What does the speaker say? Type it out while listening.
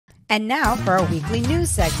And now for our weekly news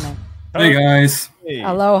segment. Hey guys. Hey.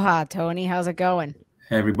 Aloha, Tony. How's it going?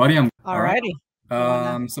 Hey everybody. I'm Alrighty.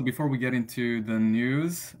 So before we get into the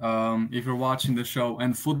news, if you're watching the show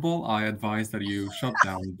and football, I advise that you shut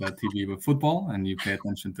down the TV with football and you pay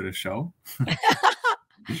attention to the show.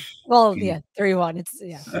 Well, yeah, 3-1. It's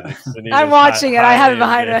yeah. Anita's I'm watching it. I have it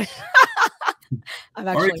highly behind me. I'm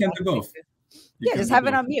Or you actually can do watching both. it. You Yeah, can just do have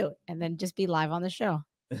it both. on mute and then just be live on the show.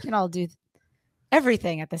 You can all do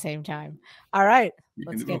everything at the same time. All right, You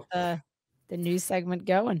can let's do get both. the news segment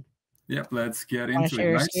going. Yep, let's get Wanna into share it,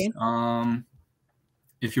 your guys. screen?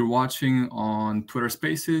 If you're watching on Twitter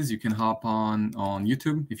Spaces, you can hop on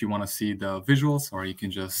YouTube if you want to see the visuals, or you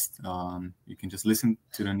can just listen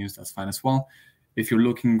to the news. That's fine as well. If you're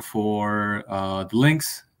looking for the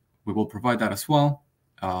links, we will provide that as well.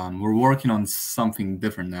 We're working on something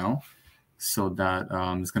different now, so that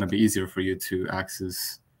it's going to be easier for you to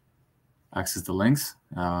access the links.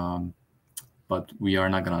 But we are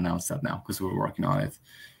not going to announce that now because we're working on it.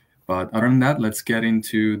 But other than that, let's get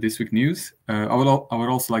into this week's news. I would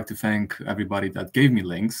also like to thank everybody that gave me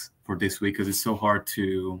links for this week, because it's so hard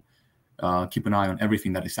to keep an eye on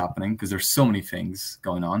everything that is happening because there's so many things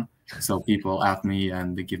going on. So people at me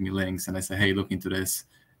and they give me links and I say, hey, look into this.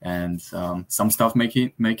 And some stuff make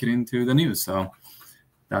it into the news. So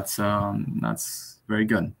that's very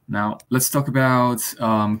good. Now let's talk about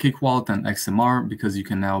Kick Wallet and XMR, because you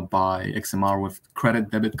can now buy XMR with credit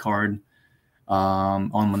debit card on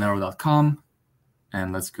Monero.com.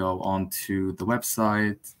 And let's go on to the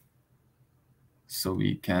website so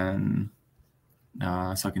we can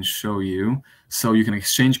so I can show you. So you can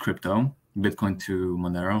exchange crypto, Bitcoin to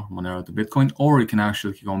Monero, Monero to Bitcoin, or you can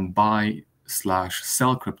actually click on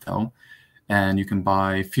buy/sell crypto, and you can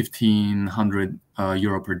buy 1,500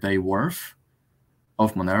 euro per day worth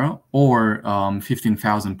of Monero, or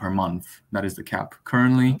 15,000 per month. That is the cap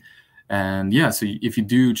currently. And yeah, so if you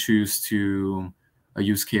do choose to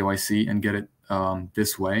use KYC and get it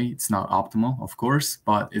this way, it's not optimal, of course,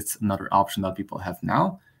 but it's another option that people have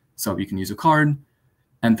now. So you can use a card,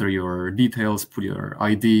 enter your details, put your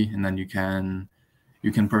ID, and then you can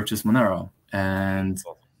purchase Monero. And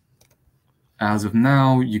as of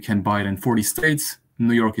now, you can buy it in 40 states.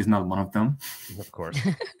 New York is not one of them. Of course.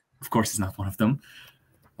 Of course, it's not one of them.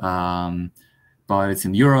 But it's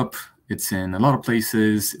in Europe. It's in a lot of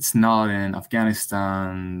places. It's not in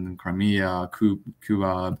Afghanistan, Crimea,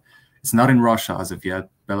 Cuba. It's not in Russia as of yet.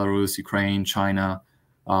 Belarus, Ukraine, China.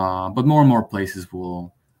 But more and more places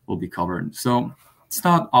will be covered. So it's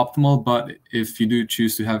not optimal, but if you do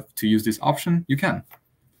choose to use this option, you can.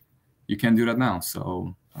 You can do that now.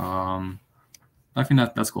 So I think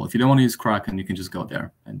that's cool. If you don't want to use Kraken, you can just go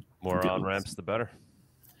there. And More on-ramps, the better.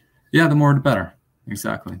 Yeah, the more the better.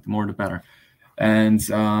 Exactly. The more the better. And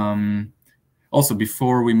also,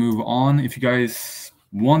 before we move on, if you guys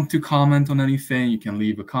want to comment on anything, you can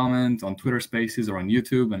leave a comment on Twitter Spaces or on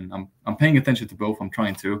YouTube. And I'm paying attention to both. I'm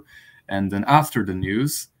trying to. And then after the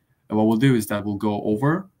news, what we'll do is that we'll go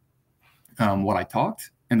over what I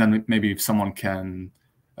talked. And then maybe if someone can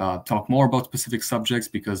talk more about specific subjects,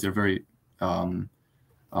 because they're very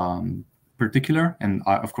particular. And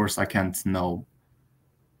of course, I can't know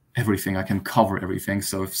everything. I can cover everything.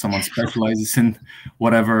 So if someone specializes in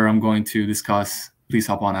whatever I'm going to discuss, please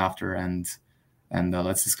hop on after and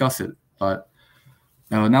let's discuss it. But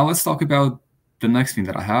now let's talk about the next thing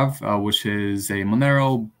that I have, which is a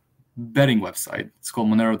Monero betting website. It's called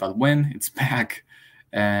Monero.win. It's back,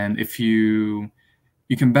 and if you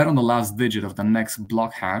can bet on the last digit of the next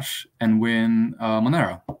block hash and win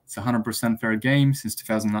Monero. It's 100% fair game since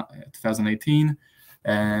 2018,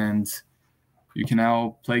 and you can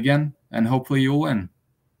now play again, and hopefully you'll win.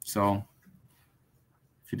 So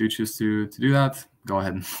if you do choose to do that, go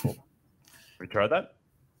ahead. We tried that?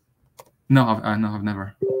 No, I've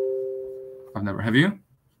never. Have you?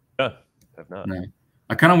 Yeah, have not. No.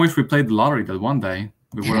 I kind of wish we played the lottery that one day.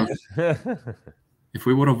 We would have. If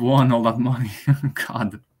we would have won all that money,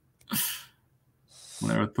 God.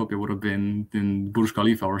 Monerotopia would have been in Burj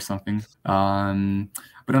Khalifa or something.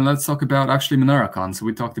 But then let's talk about actually MoneroCon. So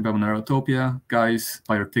we talked about Monerotopia. Guys,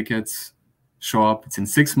 buy your tickets, show up. It's in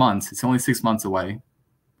 6 months. It's only 6 months away.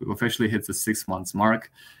 We've officially hit the 6 months mark.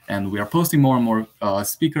 And we are posting more and more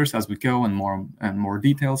speakers as we go, and more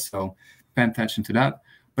details. So pay attention to that.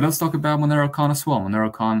 But let's talk about MoneroCon as well.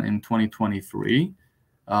 MoneroCon in 2023.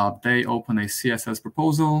 They open a CSS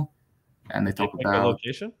proposal, and they talk about a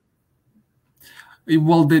location.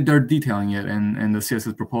 Well, they're detailing it in the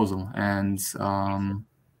CSS proposal, and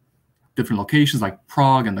different locations like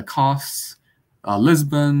Prague and the costs,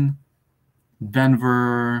 Lisbon,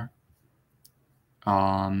 Denver,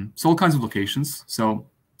 so all kinds of locations. So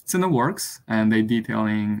it's in the works, and they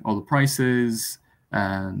detailing all the prices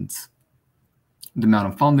and the amount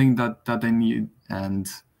of funding that they need, and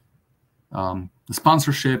the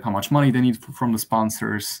sponsorship, how much money they need from the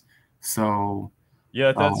sponsors. So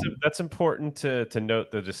yeah, that's important to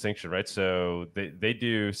note the distinction, right? So they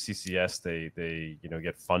do CCS, they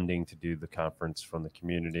get funding to do the conference from the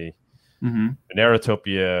community.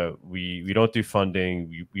 Monerotopia, we don't do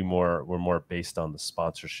funding. We're more based on the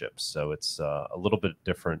sponsorships. So it's a little bit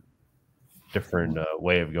different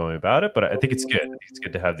way of going about it. But I think it's good. I think it's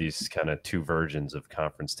good to have these kind of two versions of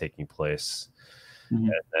conference taking place.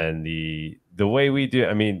 And the way we do,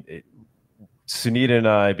 I mean, Sunita and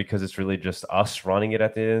I, because it's really just us running it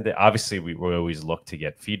at the end of the day, obviously we always look to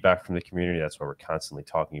get feedback from the community. That's why we're constantly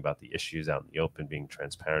talking about the issues out in the open, being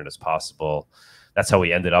transparent as possible. That's how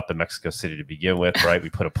we ended up in Mexico City to begin with, right? We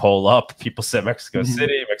put a poll up. People said Mexico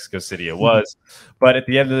City it was. But at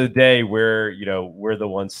the end of the day, we're the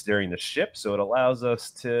ones steering the ship. So it allows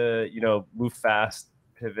us to, move fast,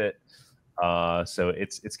 pivot. So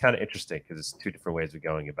it's kind of interesting because it's two different ways of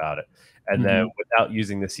going about it. And then without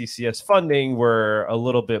using the CCS funding, we're a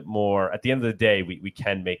little bit more, at the end of the day, we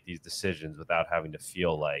can make these decisions without having to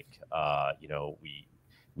feel like,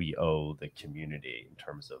 we owe the community in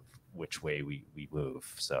terms of which way we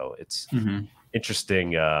move. So it's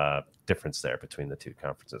interesting difference there between the two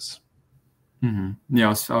conferences.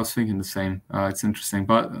 Yeah, I was thinking the same. It's interesting,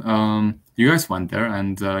 but you guys went there,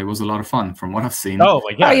 and it was a lot of fun from what I've seen. Oh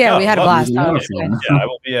my god! Oh yeah, we had a blast. Yeah, I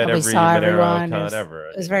will be at every Monero con ever.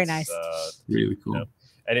 It was very nice. Really cool.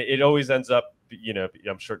 And it always ends up,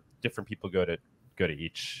 I'm sure different people go to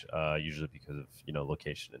each, usually because of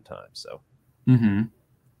location and time. So.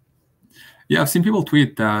 Yeah, I've seen people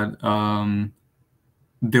tweet that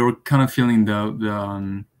they were kind of feeling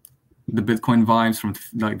the Bitcoin vibes from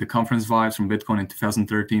like the conference vibes from Bitcoin in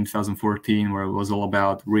 2013, 2014, where it was all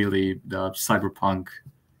about really the cyberpunk,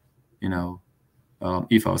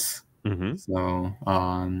 ethos. So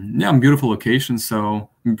yeah, beautiful location. So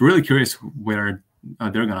I'm really curious where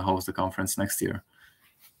they're going to host the conference next year.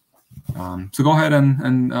 So go ahead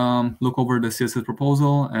and look over the CSS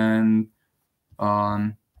proposal and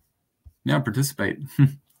yeah, participate.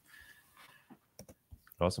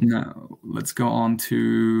 Awesome. Now let's go on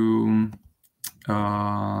to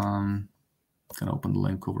gonna open the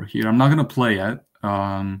link over here. I'm not gonna play it,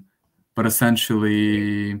 but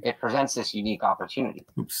essentially it presents this unique opportunity.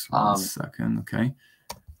 Oops, 1 second. Okay.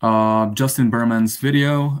 Justin Berman's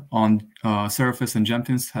video on Seraphis and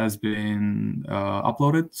Jenkins has been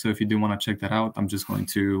uploaded. So if you do want to check that out, I'm just going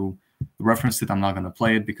to reference it. I'm not going to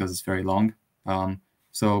play it because it's very long.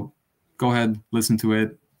 So go ahead, listen to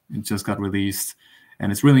it. It just got released,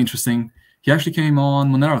 and it's really interesting. He actually came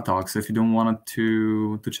on Monero Talks. If you don't want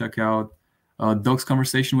to check out Doug's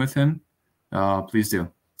conversation with him, please do,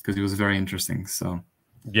 because it was very interesting. So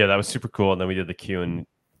yeah, that was super cool. And then we did the Q&A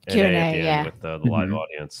at the end with the live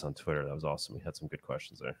audience on Twitter. That was awesome. We had some good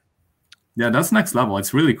questions there. Yeah, that's next level.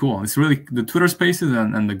 It's really cool. It's really, the Twitter Spaces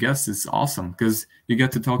and the guests is awesome because you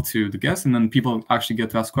get to talk to the guests and then people actually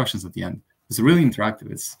get to ask questions at the end. It's really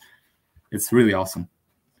interactive. It's really awesome.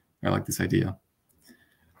 I like this idea.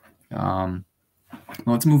 Well,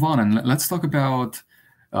 let's move on and let's talk about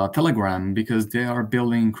Telegram, because they are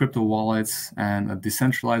building crypto wallets and a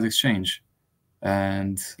decentralized exchange.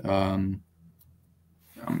 And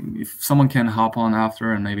if someone can hop on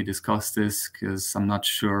after and maybe discuss this, because I'm not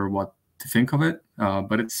sure what to think of it,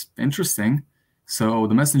 but it's interesting. So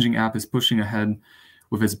the messaging app is pushing ahead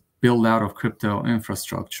with its build out of crypto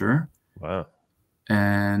infrastructure. Wow.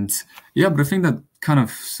 And yeah, but the thing that kind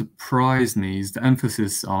of surprised me is the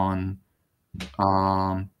emphasis on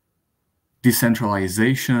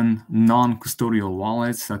decentralization, non-custodial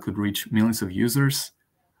wallets that could reach millions of users.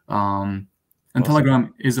 And awesome.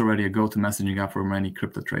 Telegram is already a go-to messaging app for many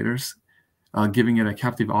crypto traders, giving it a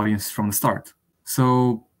captive audience from the start.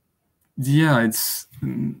 So yeah, it's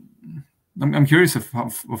I'm curious of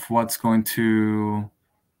what's going to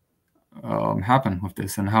happen with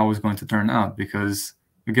this and how it's going to turn out, because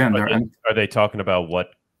again, are they talking about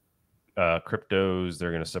what cryptos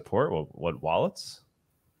they're going to support? What wallets?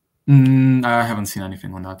 I haven't seen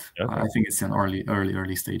anything on that. Okay. I think it's in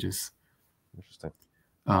early stages. Interesting.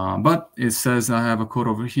 But it says, I have a quote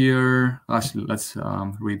over here. Actually, let's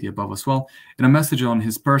read the above as well. In a message on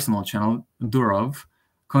his personal channel, Durov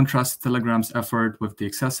contrasts Telegram's effort with the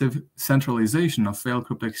excessive centralization of failed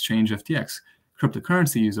crypto exchange FTX.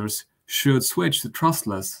 Cryptocurrency users should switch to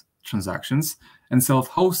trustless transactions and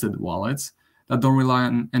self-hosted wallets that don't rely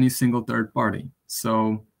on any single third party.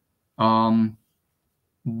 So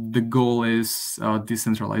the goal is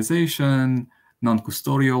decentralization,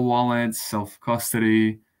 non-custodial wallets,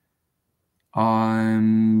 self-custody,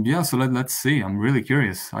 Yeah, so let's see. I'm really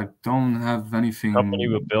curious. I don't have anything. Company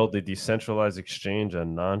will build a decentralized exchange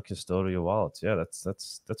on non-custodial wallets. Yeah,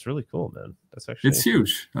 that's really cool, man. That's actually It's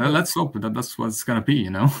huge. Let's hope that that's what it's gonna be, you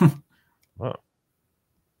know. wow.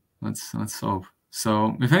 Let's hope.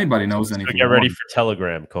 So if anybody knows So anything get ready more, for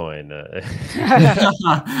Telegram coin.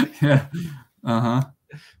 yeah, uh-huh.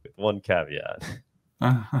 With one caveat.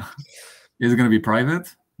 Is it gonna be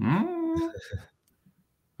private?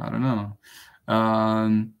 I don't know. But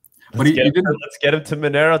Let's you didn't. get him to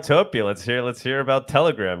monerotopia. Let's hear about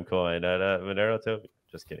Telegram coin at monerotopia.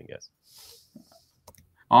 Just kidding, guys.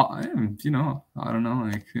 You know, I don't know.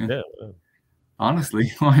 Like, Yeah.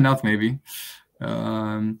 honestly, why not? Maybe.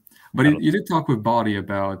 But you did talk with Body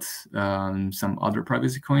about some other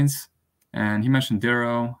privacy coins, and he mentioned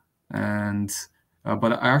Darrow, and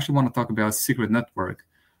but I actually want to talk about Secret Network.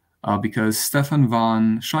 Because Stefan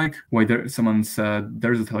von Schaik, someone said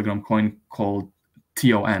there's a Telegram coin called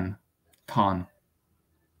TON.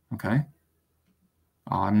 Okay.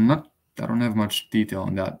 I don't have much detail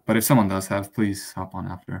on that, but if someone does have, please hop on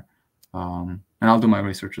after, and I'll do my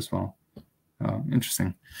research as well.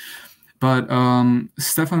 Interesting. But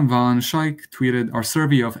Stefan von Schaik tweeted, "Our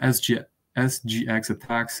survey of SGX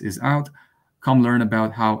attacks is out. Come learn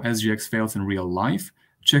about how SGX fails in real life.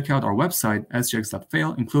 Check out our website,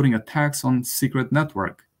 sgx.fail, including attacks on Secret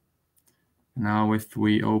Network." Now, if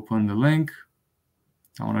we open the link,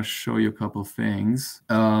 I want to show you a couple things.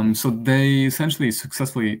 So they essentially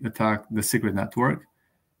successfully attacked the Secret Network.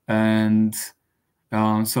 And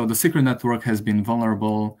so the Secret Network has been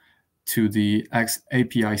vulnerable to the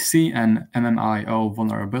XAPIC and MMIO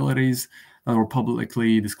vulnerabilities that were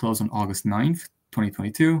publicly disclosed on August 9th,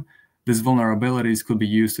 2022. These vulnerabilities could be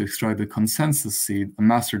used to extract the consensus seed, a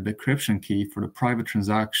master decryption key for the private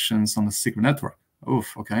transactions on the Secret Network.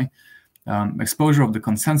 Oof, okay. Exposure of the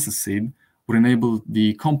consensus seed would enable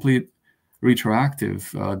the complete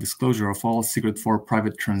retroactive disclosure of all Secret 4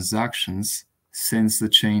 private transactions since the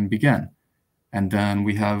chain began. And then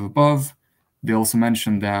we have above, they also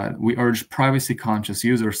mentioned that we urge privacy-conscious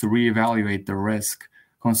users to reevaluate the risk,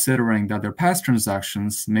 considering that their past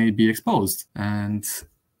transactions may be exposed. And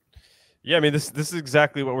yeah, I mean, this is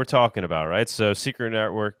exactly what we're talking about, right? So Secret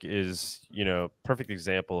Network is, perfect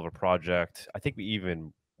example of a project. I think we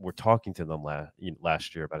even were talking to them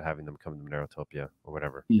last year about having them come to Monerotopia or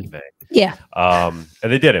whatever in May. Yeah. And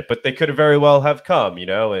they did it, but they could have very well have come,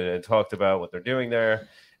 and talked about what they're doing there.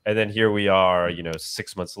 And then here we are,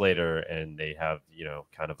 6 months later, and they have,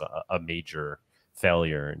 kind of a major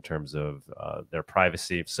failure in terms of their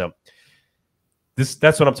privacy. So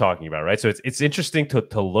that's what I'm talking about, right? So it's interesting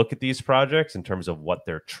to look at these projects in terms of what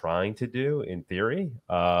they're trying to do in theory,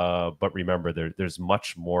 but remember there's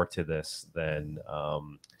much more to this than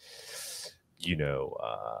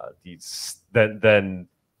these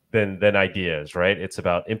than ideas, right? It's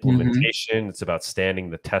about implementation. It's about standing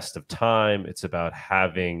the test of time. It's about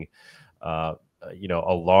having a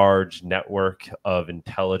large network of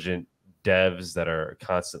intelligent devs that are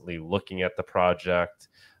constantly looking at the project.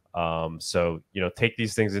 So, take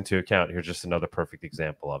these things into account. Here's just another perfect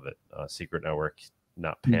example of it. Secret Network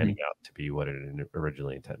not panning out to be what it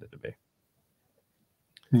originally intended to be.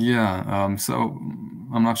 Yeah. So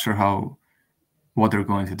I'm not sure what they're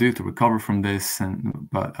going to do to recover from this.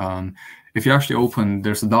 But if you actually open,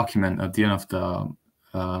 there's a document at the end of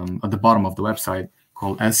at the bottom of the website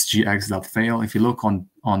called sgx.fail. If you look on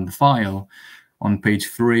the file, on page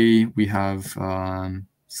 3, we have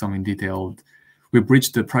something detailed. We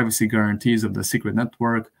breached the privacy guarantees of the Secret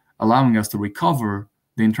Network, allowing us to recover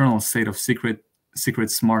the internal state of secret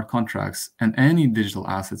smart contracts and any digital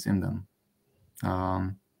assets in them.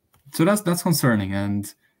 So that's concerning,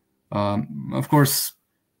 and of course,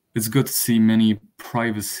 it's good to see many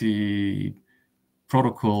privacy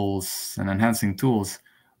protocols and enhancing tools,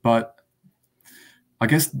 but I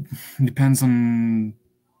guess it depends on.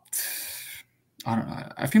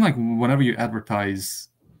 I feel like whenever you advertise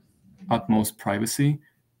utmost privacy,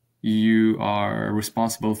 you are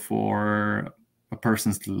responsible for a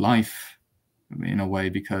person's life in a way,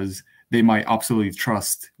 because they might absolutely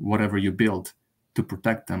trust whatever you build to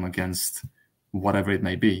protect them against whatever it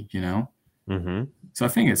may be, So I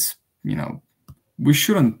think it's, we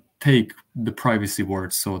shouldn't take the privacy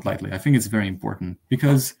word so lightly. I think it's very important,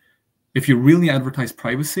 because if you really advertise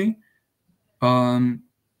privacy,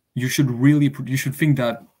 you should think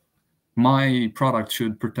that my product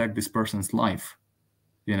should protect this person's life,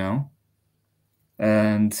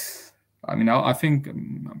 And I mean, I think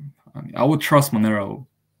I would trust Monero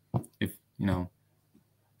if,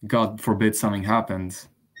 God forbid something happens,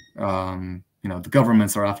 the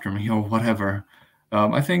governments are after me or whatever.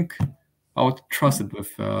 I think I would trust it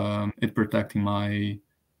with it protecting my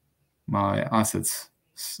assets.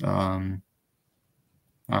 I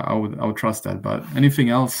would trust that. But anything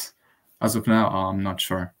else, as of now, I'm not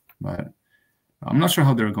sure. But I'm not sure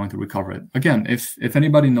how they're going to recover it. Again, if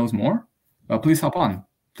anybody knows more, please hop on.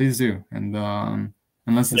 Please do, and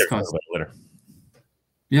let's discuss. Later.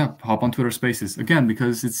 Yeah, hop on Twitter Spaces again,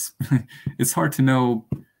 because it's it's hard to know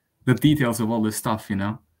the details of all this stuff, you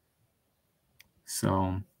know.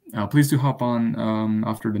 So please do hop on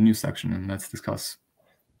after the news section and let's discuss.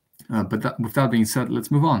 But with that being said, let's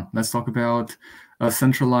move on. Let's talk about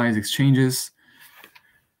centralized exchanges.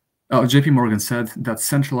 JP Morgan said that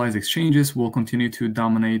centralized exchanges will continue to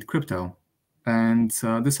dominate crypto. And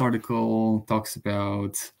this article talks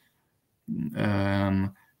about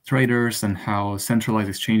traders and how centralized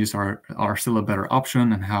exchanges are still a better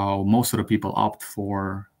option, and how most of the people opt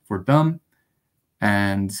for them,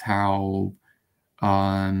 and how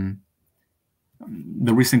the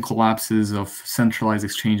recent collapses of centralized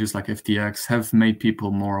exchanges like FTX have made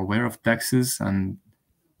people more aware of DEXs and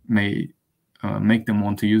may make them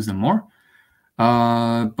want to use them more.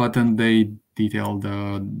 But then they detail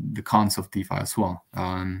the cons of DeFi as well.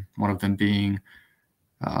 One of them being,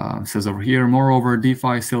 says over here, moreover,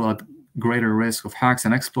 DeFi is still at greater risk of hacks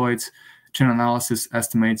and exploits. Chainalysis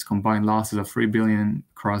estimates combined losses of 3 billion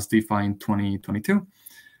across DeFi in 2022.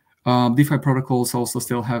 DeFi protocols also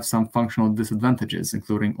still have some functional disadvantages,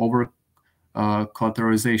 including over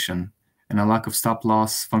collateralization and a lack of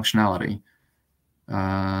stop-loss functionality.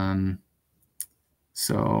 And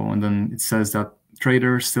then it says that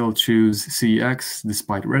traders still choose CEX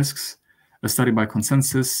despite risks. A study by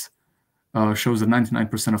Consensus shows that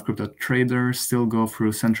 99% of crypto traders still go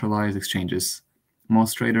through centralized exchanges.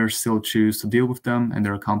 Most traders still choose to deal with them and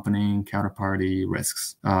their accompanying counterparty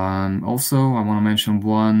risks. Also, I want to mention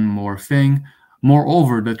one more thing.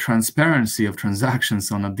 Moreover, the transparency of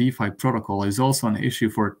transactions on a DeFi protocol is also an issue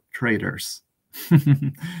for traders.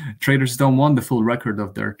 Traders don't want the full record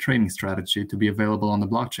of their trading strategy to be available on the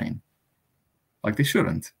blockchain. Like they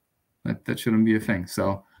shouldn't. That shouldn't be a thing.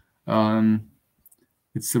 So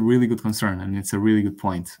it's a really good concern, and it's a really good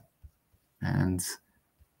point. And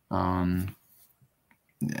I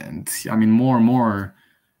mean, more and more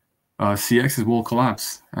CXs will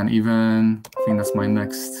collapse. And even, I think that's my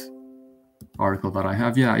next article that I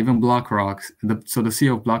have. Yeah, even BlackRock, so the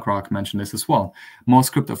CEO of BlackRock mentioned this as well.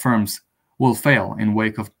 Most crypto firms will fail in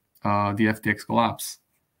wake of the FTX collapse.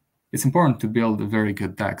 It's important to build a very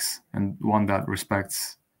good DEX and one that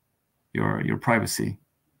respects your privacy.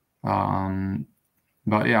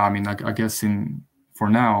 But yeah, I mean, I guess for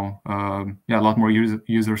now, yeah, a lot more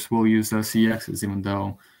users will use CEXs, even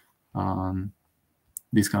though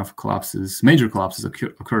these kind of collapses, major collapses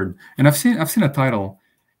occurred. And I've seen a title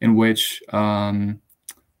in which it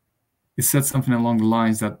said something along the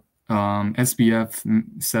lines that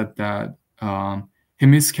SBF said that he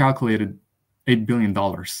miscalculated $8 billion.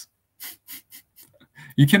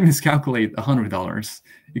 You can miscalculate $100.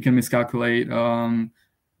 You can miscalculate,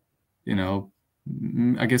 you know,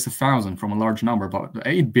 I guess 1,000 from a large number, but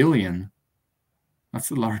 8 billion, that's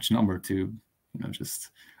a large number to, you know, just.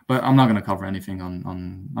 But I'm not going to cover anything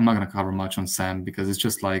I'm not going to cover much on SAM, because it's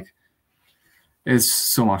just like, it's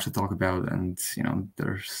so much to talk about, and you know,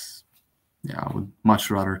 yeah, I would much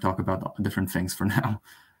rather talk about different things for now.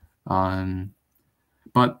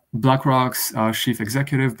 But BlackRock's chief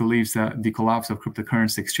executive believes that the collapse of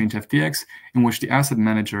cryptocurrency exchange FTX, in which the asset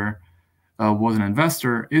manager was an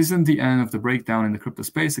investor, isn't the end of the breakdown in the crypto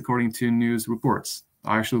space, according to news reports.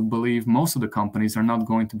 I actually believe most of the companies are not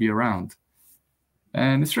going to be around,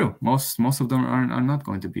 and it's true. Most of them are not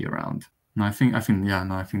going to be around. And I think that's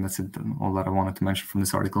it. All that I wanted to mention from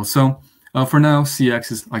this article. So for now,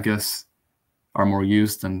 CXs, I guess, are more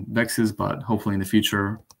used than DEXs, but hopefully in the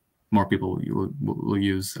future, more people will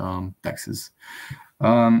use DEXs.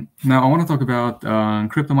 Now I want to talk about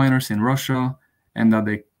crypto miners in Russia, and that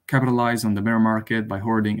they capitalize on the bear market by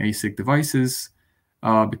hoarding ASIC devices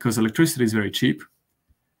because electricity is very cheap.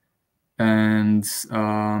 And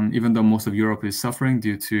even though most of Europe is suffering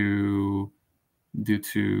due to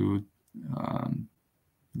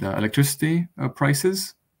the electricity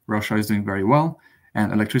prices, Russia is doing very well,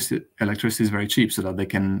 and electricity is very cheap, so that they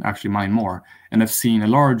can actually mine more. And I've seen a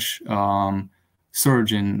large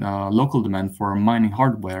surge in local demand for mining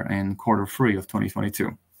hardware in Q3 of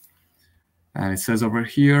 2022. And it says over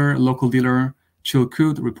here, local dealer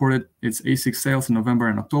Chilkoot reported its ASIC sales in November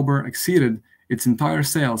and October exceeded its entire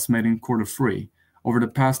sales made in Q3. Over the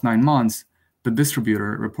past 9 months, the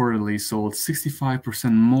distributor reportedly sold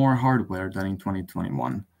 65% more hardware than in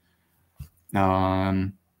 2021.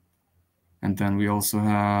 And then we also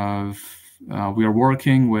have we are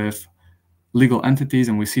working with legal entities,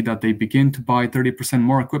 and we see that they begin to buy 30%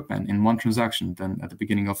 more equipment in one transaction than at the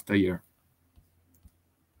beginning of the year.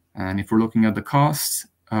 And if we're looking at the costs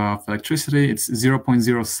of electricity, it's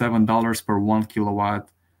 $0.07 per 1 kilowatt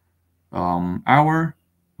hour,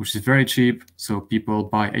 which is very cheap. So people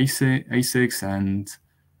buy ASICs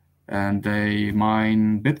and they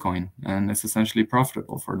mine Bitcoin, and it's essentially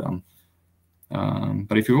profitable for them.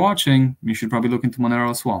 But if you're watching, you should probably look into Monero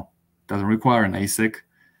as well. It doesn't require an ASIC.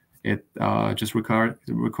 It just requires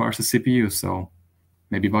a CPU. So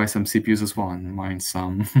maybe buy some CPUs as well and mine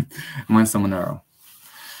some mine some Monero.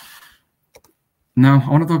 Now I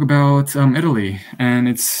want to talk about Italy, and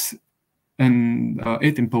it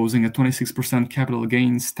imposing a 26% capital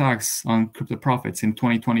gains tax on crypto profits in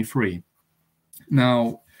 2023.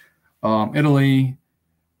 Now, Italy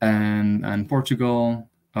and Portugal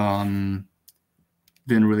didn't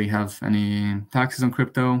really have any taxes on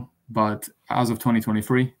crypto, but as of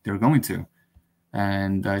 2023, they're going to.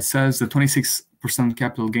 And it says the 26%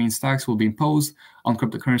 capital gains tax will be imposed on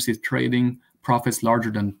cryptocurrency trading profits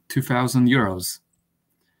larger than 2,000 euros.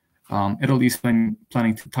 Italy is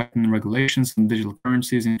planning to tighten regulations on digital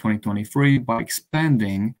currencies in 2023 by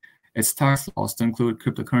expanding its tax laws to include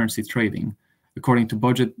cryptocurrency trading, according to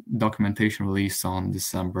budget documentation released on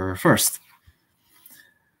December 1st.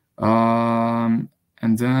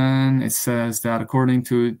 And then it says that according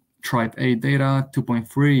to Tribe A data,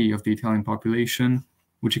 2.3 of the Italian population,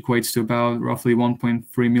 which equates to about roughly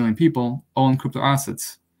 1.3 million people, own crypto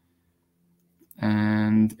assets.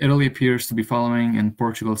 And Italy appears to be following in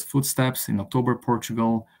Portugal's footsteps. In October,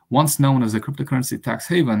 Portugal, once known as a cryptocurrency tax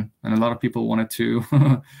haven, and a lot of people wanted to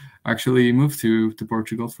actually move to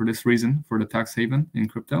Portugal for this reason, for the tax haven in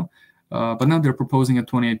crypto. But now they're proposing a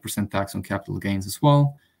 28% tax on capital gains as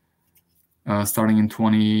well, starting in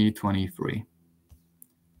 2023.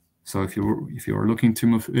 So if you're looking to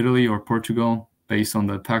move to Italy or Portugal based on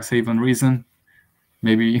the tax haven reason,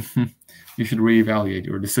 maybe you should reevaluate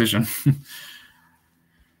your decision.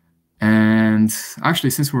 And actually,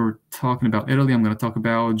 since we're talking about Italy, I'm going to talk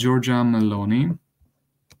about Giorgia Meloni.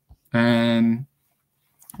 And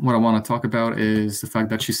what I want to talk about is the fact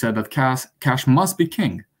that she said that cash must be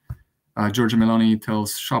king. Giorgia Meloni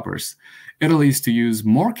tells shoppers, Italy is to use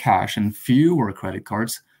more cash and fewer credit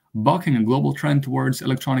cards, bucking a global trend towards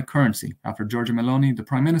electronic currency. After Giorgia Meloni, the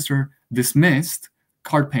prime minister, dismissed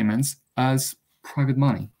card payments as private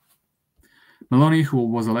money. Meloni, who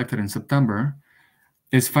was elected in September,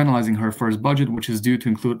 is finalizing her first budget, which is due to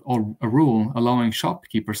include a rule allowing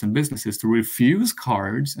shopkeepers and businesses to refuse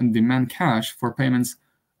cards and demand cash for payments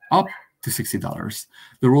up to $60.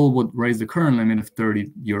 The rule would raise the current limit of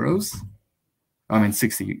 30 euros. I mean,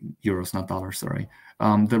 60 euros, not dollars, sorry.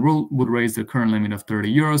 The rule would raise the current limit of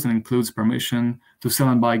 30 euros and includes permission to sell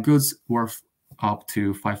and buy goods worth up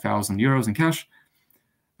to 5,000 euros in cash.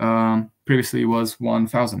 Previously, it was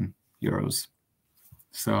 1,000 euros.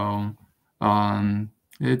 So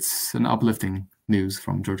it's an uplifting news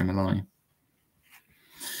from Giorgia Meloni.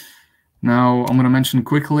 Now, I'm going to mention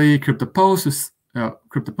quickly CryptoPost.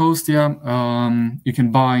 You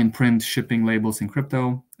can buy and print shipping labels in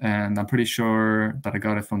crypto, and I'm pretty sure that I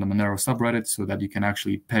got it from the Monero subreddit so that you can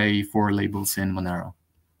actually pay for labels in Monero.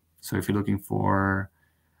 So if you're looking for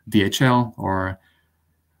DHL or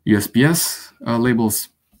USPS labels,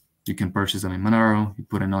 you can purchase them in Monero. You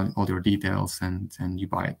put in all your details and you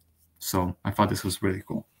buy it. So I thought this was really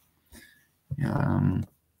cool.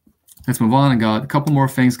 Let's move on. I got a couple more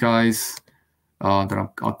things, guys, that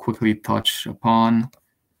I'll quickly touch upon,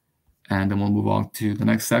 and then we'll move on to the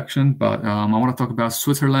next section. But I want to talk about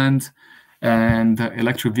Switzerland and the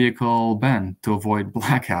electric vehicle ban to avoid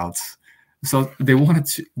blackouts. So they wanted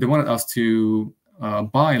us to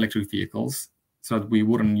buy electric vehicles so that we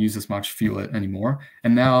wouldn't use as much fuel anymore.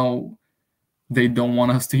 And now they don't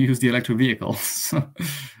want us to use the electric vehicles,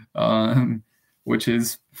 which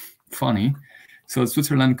is funny. So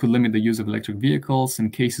Switzerland could limit the use of electric vehicles in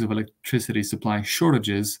cases of electricity supply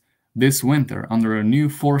shortages this winter under a new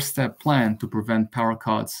 4-step plan to prevent power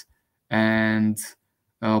cuts and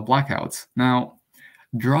blackouts. Now,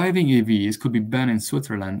 driving EVs could be banned in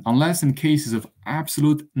Switzerland unless in cases of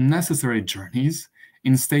absolute necessary journeys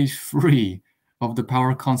in stage 3 of the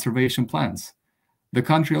power conservation plans. The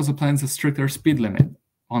country also plans a stricter speed limit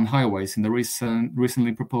on highways in the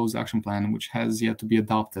recently proposed action plan, which has yet to be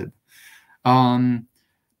adopted.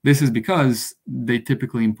 This is because they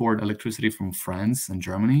typically import electricity from France and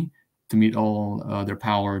Germany to meet all their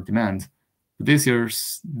power demand. This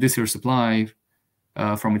year's supply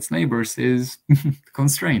from its neighbors is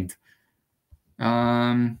constrained.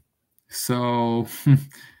 So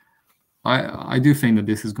I do think that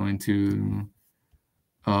this is going to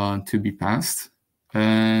be passed,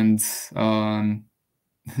 and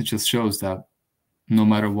it just shows that no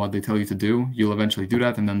matter what they tell you to do, you'll eventually do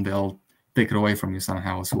that, and then they'll take it away from you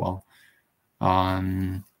somehow as well.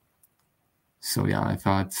 So yeah, I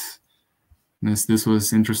thought this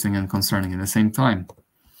was interesting and concerning at the same time.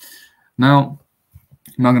 Now,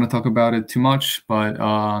 I'm not going to talk about it too much, but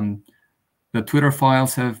the Twitter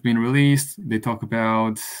files have been released. They talk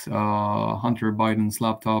about Hunter Biden's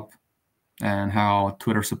laptop and how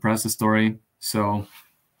Twitter suppressed the story. So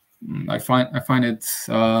I find it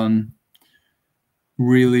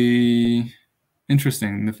really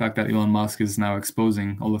interesting, the fact that Elon Musk is now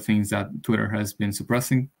exposing all the things that Twitter has been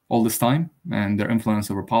suppressing all this time and their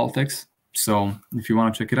influence over politics. So if you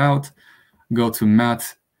want to check it out, go to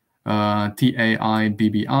Matt, Taibbi,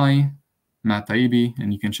 Matt Taibbi,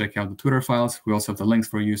 and you can check out the Twitter files. We also have the links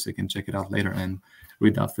for you, so you can check it out later and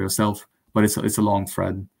read that for yourself. But it's a long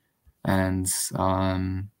thread, and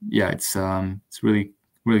yeah, it's really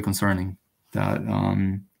concerning that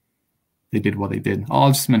they did what they did.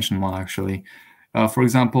 I'll just mention one actually. For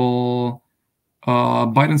example,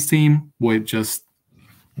 Biden's team would just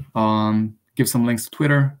give some links to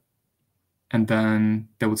Twitter, and then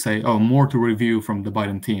they would say, "Oh, more to review from the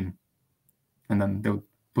Biden team," and then they would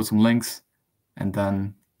put some links, and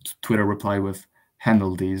then Twitter reply with,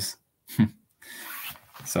 "Handle these."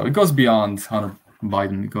 So it goes beyond Hunter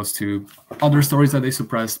Biden. It goes to other stories that they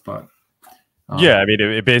suppressed, but yeah, I mean,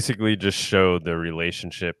 it basically just showed the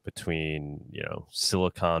relationship between, you know,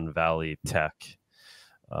 Silicon Valley tech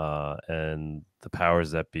and the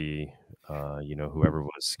powers that be, you know, whoever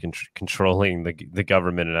was controlling the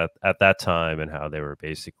government at that time, and how they were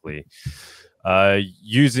basically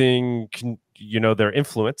using, you know, their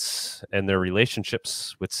influence and their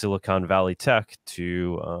relationships with Silicon Valley tech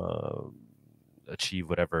to achieve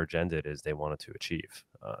whatever agenda it is they wanted to achieve.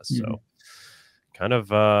 So kind of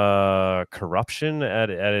corruption at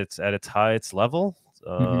its highest level,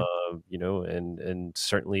 you know, and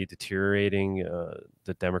certainly deteriorating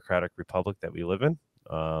the democratic republic that we live in.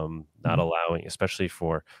 Not allowing, especially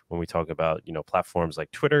for when we talk about, you know, platforms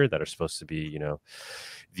like Twitter that are supposed to be, you know,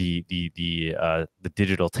 the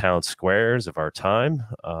digital town squares of our time,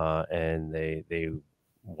 and they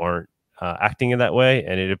weren't acting in that way,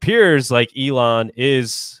 and it appears like Elon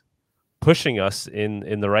is pushing us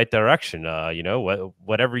in the right direction. You know,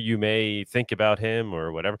 whatever you may think about him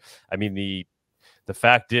or whatever. I mean, the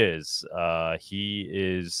fact is, he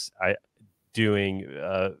is doing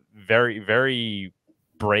very, very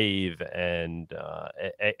brave and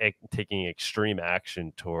taking extreme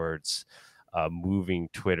action towards moving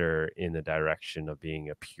Twitter in the direction of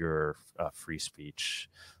being a pure free speech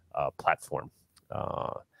platform.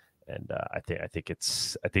 And I think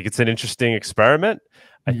it's an interesting experiment.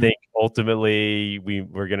 I think ultimately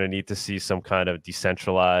we're going to need to see some kind of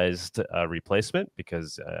decentralized replacement,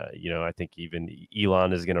 because you know, I think even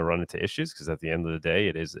Elon is going to run into issues, because at the end of the day,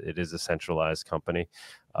 it is a centralized company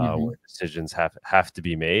where decisions have to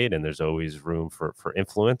be made, and there's always room for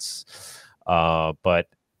influence. But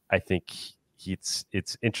I think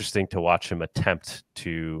it's interesting to watch him attempt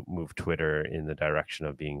to move Twitter in the direction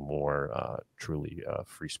of being more truly a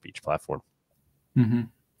free speech platform.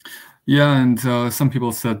 Yeah, and some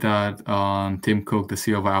people said that Tim Cook, the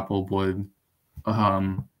CEO of Apple, would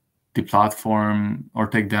deplatform or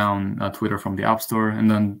take down Twitter from the App Store. And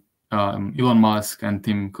then Elon Musk and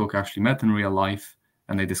Tim Cook actually met in real life,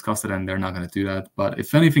 and they discussed it, and they're not going to do that. But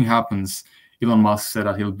if anything happens, Elon Musk said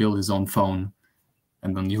that he'll build his own phone,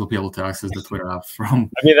 and then you'll be able to access the Twitter app from.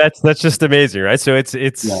 I mean, that's just amazing, right? So it's.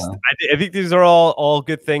 Yeah. I think these are all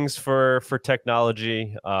good things for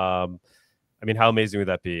technology. I mean, how amazing would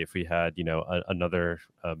that be if we had, you know, another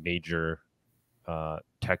major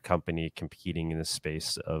tech company competing in the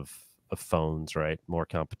space of phones, right? More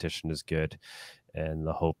competition is good, and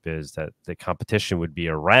the hope is that the competition would be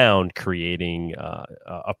around creating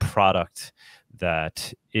a product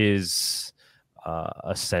that is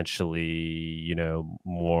essentially, you know,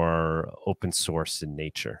 more open source in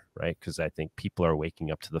nature, right? Because I think people are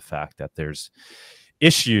waking up to the fact that there's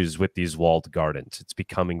issues with these walled gardens. It's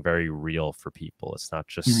becoming very real for people. It's not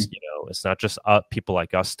just, you know, it's not just people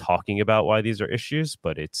like us talking about why these are issues,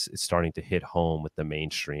 but it's starting to hit home with the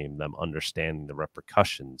mainstream, them understanding the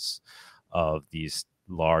repercussions of these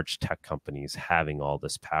large tech companies having all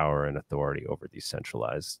this power and authority over these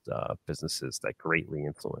centralized businesses that greatly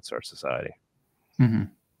influence our society.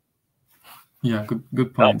 Yeah,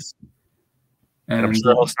 good points. And I'm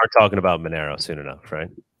sure we'll start talking about Monero soon enough, right?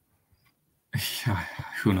 Yeah,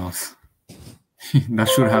 who knows? That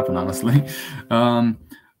should happen, honestly.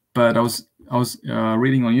 But I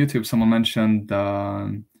reading on YouTube, someone mentioned,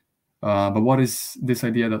 but what is this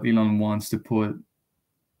idea that Elon wants to put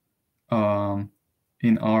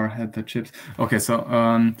in our head, the chips? Okay,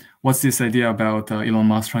 so what's this idea about Elon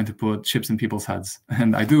Musk trying to put chips in people's heads?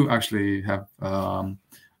 And I do actually have a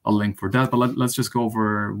link for that, but let's just go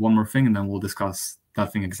over one more thing, and then we'll discuss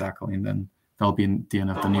that thing exactly, and then that'll be the end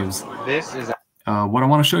of the news. This is what I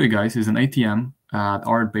want to show you guys is an ATM at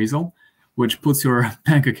Art Basel, which puts your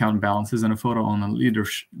bank account balances and a photo on a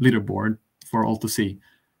leaderboard for all to see.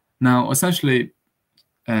 Now, essentially,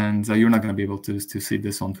 and you're not going to be able to see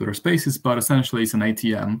this on Twitter Spaces, but essentially it's an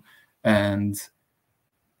ATM, and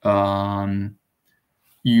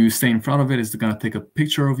you stay in front of it. It's going to take a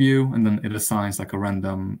picture of you, and then it assigns like a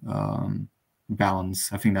random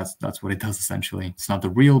balance. I think that's what it does essentially. It's not the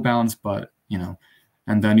real balance, but you know,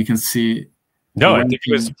 and then you can see. No, I think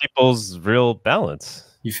it was people's real balance.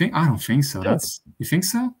 You think? I don't think so. Yeah. You think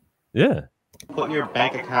so? Yeah. put your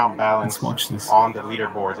bank account balance Let's watch this. on the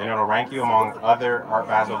leaderboards, and it'll rank you among other Art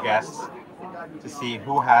Basel guests to see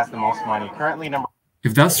who has the most money. Currently, number.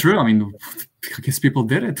 If that's true, I mean, I guess people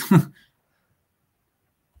did it.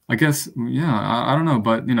 I guess, yeah, I don't know,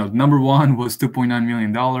 but you know, number one was $2.9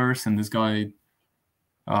 million, and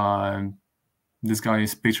this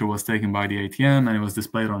guy's picture was taken by the ATM, and it was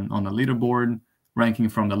displayed on the leaderboard, ranking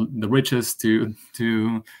from the richest to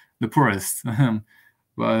the poorest.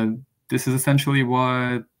 But this is essentially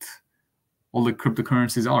what all the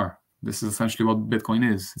cryptocurrencies are. This is essentially what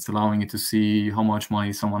Bitcoin is. It's allowing you to see how much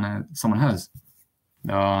money someone has.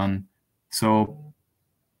 So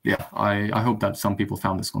yeah, I hope that some people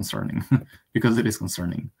found this concerning because it is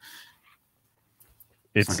concerning.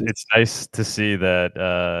 It's nice to see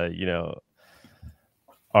that you know,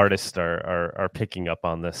 artists are picking up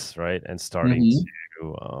on this, right, and starting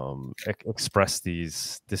to express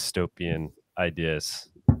these dystopian ideas.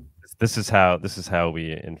 This is how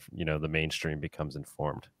we, you know, the mainstream becomes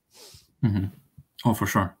informed. Oh, for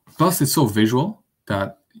sure. Plus, it's so visual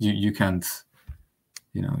that you can't,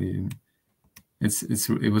 you know,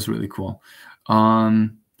 it was really cool.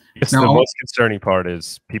 Yes, the most concerning part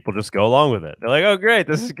is people just go along with it. They're like, "Oh, great,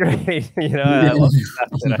 this is great." You know, I love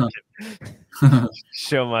that I can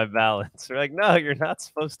show my balance. We're like, "No, you're not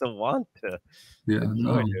supposed to want to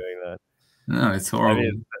enjoy doing that." No, it's horrible. I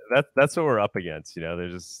mean, that's what we're up against. You know, they're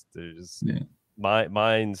just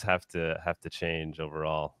minds have to change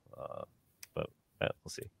overall. But we'll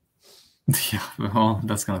see. Yeah, well,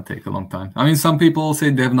 that's gonna take a long time. I mean, some people say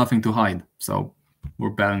they have nothing to hide, so we're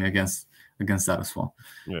battling against that as well.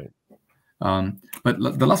 Right. But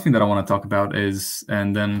the last thing that I want to talk about is,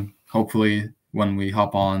 and then hopefully when we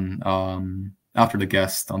hop on after the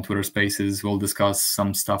guest on Twitter Spaces, we'll discuss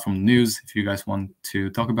some stuff from the news if you guys want to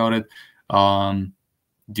talk about it.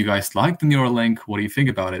 Do you guys like the Neuralink? What do you think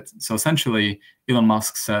about it? So essentially, Elon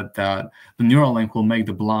Musk said that the Neuralink will make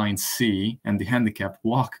the blind see and the handicapped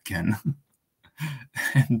walk again.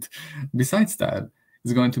 And besides that,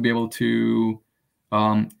 it's going to be able to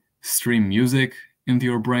stream music into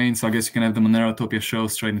your brain. So I guess you can have the monerotopia show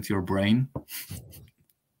straight into your brain.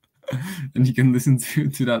 And you can listen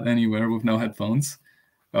to that anywhere with no headphones.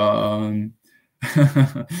 But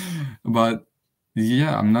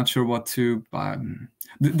yeah, I'm not sure what to...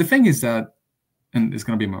 the thing is that, and it's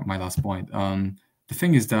going to be my last point, the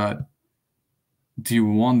thing is that, do you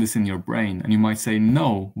want this in your brain? And you might say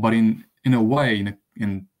no, but in a way, in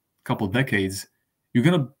a couple of decades, you're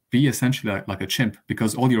going to be essentially like a chimp,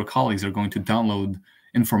 because all your colleagues are going to download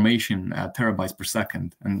information at terabytes per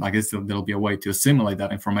second. And I guess there'll be a way to assimilate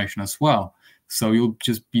that information as well. So you'll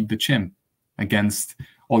just be the chimp against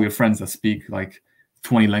all your friends that speak like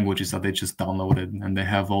 20 languages that they just downloaded, and they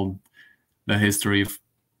have all the history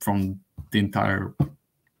from the entire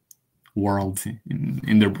world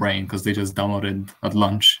in their brain because they just downloaded at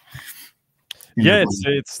lunch. Yeah,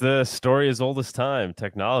 it's the story as old as time,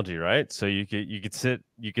 technology, right? So you could sit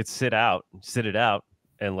it out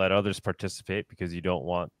and let others participate because you don't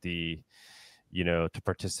want to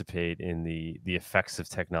participate in the effects of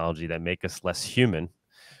technology that make us less human.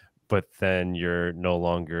 But then you're no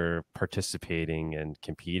longer participating and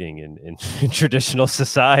competing in traditional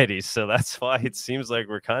societies. So that's why it seems like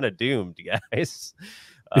we're kind of doomed, guys.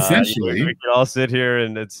 Essentially, we can all sit here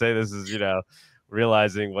and say this is, you know,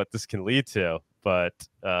 realizing what this can lead to. But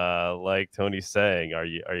like Tony's saying, are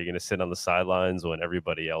you going to sit on the sidelines when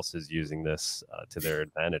everybody else is using this to their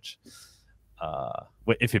advantage?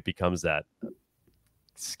 If it becomes that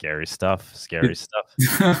scary stuff. It's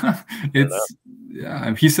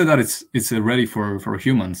yeah. He said that it's ready for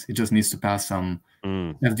humans. It just needs to pass some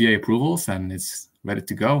FDA approvals, and it's ready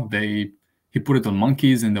to go. He put it on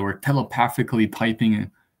monkeys, and they were telepathically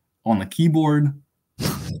typing on a keyboard.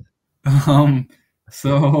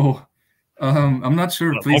 So I'm not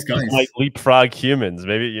sure. Please, guys, like leapfrog humans.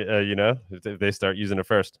 Maybe you know, if they start using it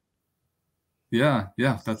first. Yeah,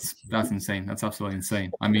 that's insane. That's absolutely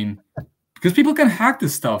insane. I mean, because people can hack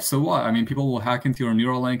this stuff. So what? I mean, people will hack into your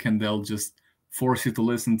Neuralink and they'll just force you to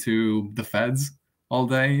listen to the feds all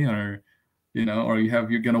day, or you know, or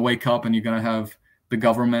you're gonna wake up and you're gonna have the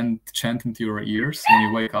government chant into your ears when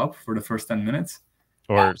you wake up for the first 10 minutes.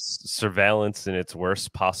 Or surveillance in its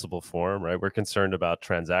worst possible form, right? We're concerned about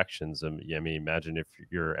transactions. I mean, imagine if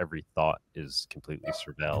your every thought is completely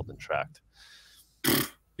surveilled and tracked.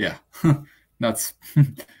 Yeah, that's,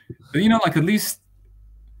 you know, like at least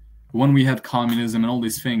when we had communism and all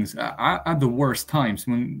these things, at the worst times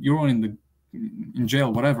when you're in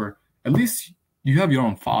jail, whatever, at least you have your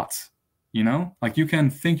own thoughts, you know? Like you can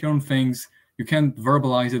think your own things, you can't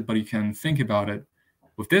verbalize it, but you can think about it.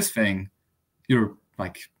 With this thing, you're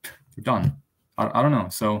done. I don't know.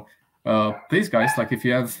 So please, guys, like if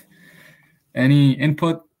you have any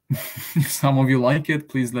input, if some of you like it,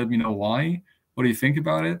 please let me know why. What do you think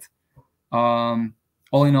about it?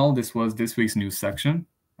 All in all, this was this week's news section.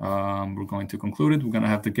 We're going to conclude it. We're going to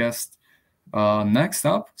have the guest next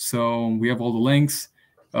up. So we have all the links.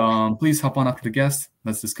 Please hop on after the guest.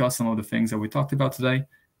 Let's discuss some of the things that we talked about today.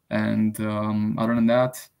 And other than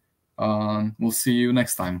that, we'll see you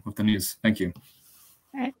next time with the news. Thank you.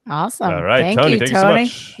 All right. Awesome. All right, Thank Tony, you, thank you so Tony.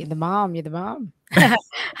 much. You're the mom. You're the mom.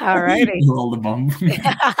 All righty. You're all the bomb.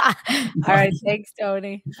 All right. Thanks,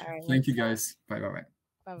 Tony. All right. Thank you, guys. Bye.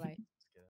 Bye-bye.